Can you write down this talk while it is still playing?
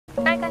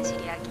빨간실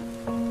이야기.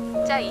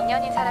 자,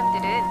 인연인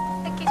사람들은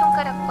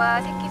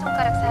새끼손가락과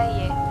새끼손가락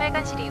사이에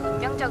빨간실이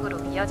운명적으로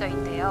이어져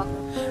있대요.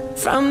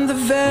 From the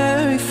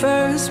very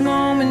first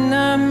moment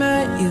I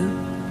met you,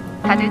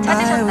 다들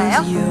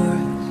찾으셨나요?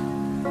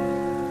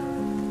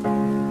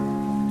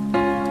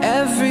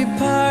 Every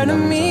part of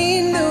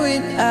me knew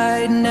it.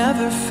 I'd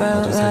never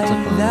felt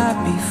like that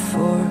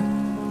before.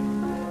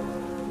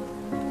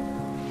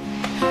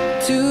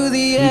 To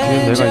the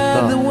edge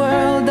of the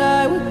world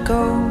I would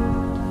go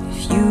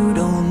if you'd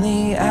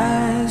only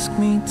ask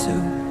me to.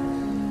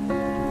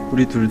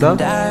 우리 둘 다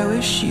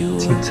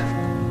진짜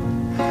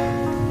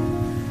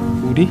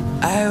우리?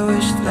 I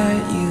wish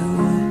that you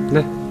would.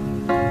 네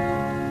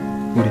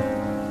우리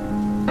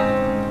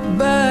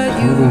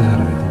한국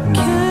사람이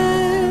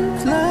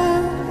can't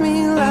love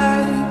me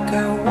like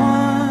I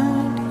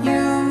want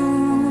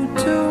you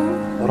to.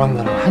 너랑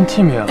나랑 한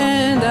팀이야.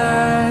 And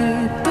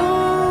I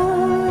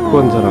don't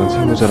후원자랑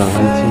채무자랑 한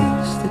팀.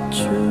 the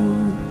truth.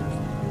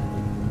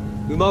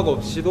 음악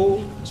없이도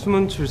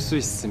춤은 출 수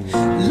있습니다.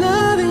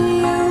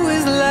 Loving you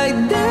is like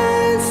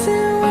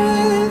dancing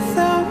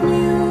without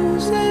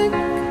music.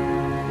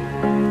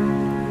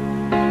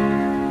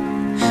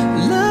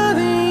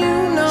 Loving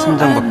you, no,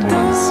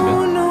 심장박동만 있으면. I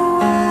don't know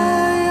why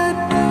I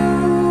do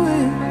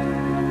it.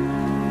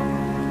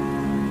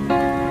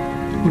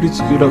 우리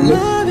집이라면?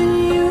 Loving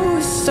you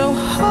is so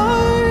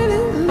hard,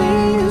 it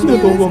leaves 근데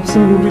me 너가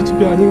없으면 우리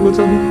집이 아닌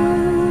거잖아.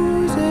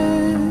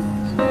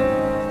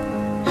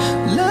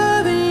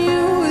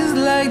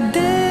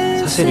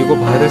 사실 이거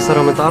봐야 될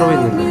사람은 따로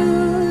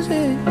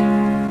있는데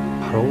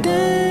바로 형.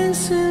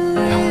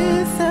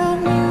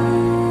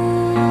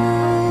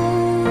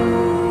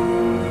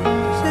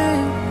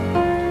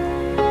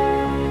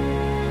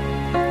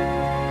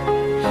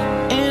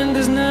 And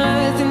there's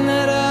nothing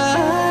that I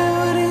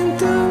wouldn't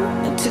do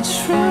to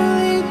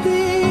truly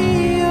be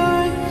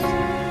yours.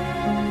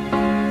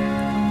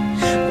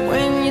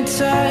 When you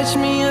touch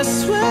me, I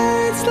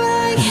swear it's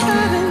like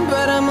heaven,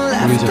 but I'm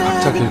우리 이제 left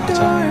각자 at 길 the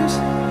가자. doors.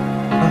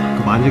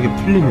 그 만약에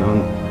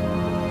풀리면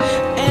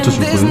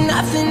고쳐줄 There's 거예요?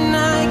 nothing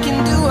I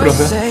can do or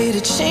say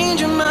to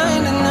change your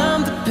mind, and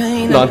I'm the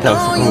pain. 나한테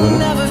약속한 거는?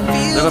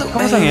 내가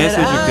평생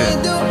애쓰해줄게.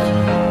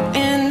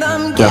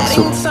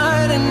 약속.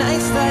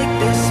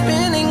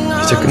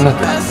 이제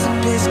끝났다.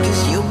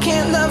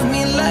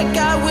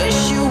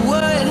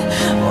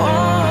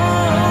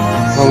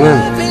 형은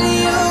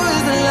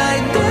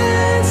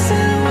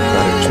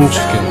나를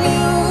춤추게 해.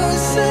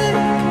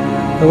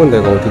 형은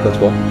내가 어디가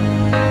좋아?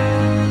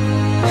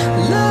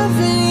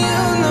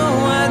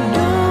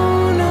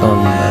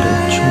 넌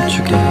나를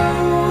춤추게 해.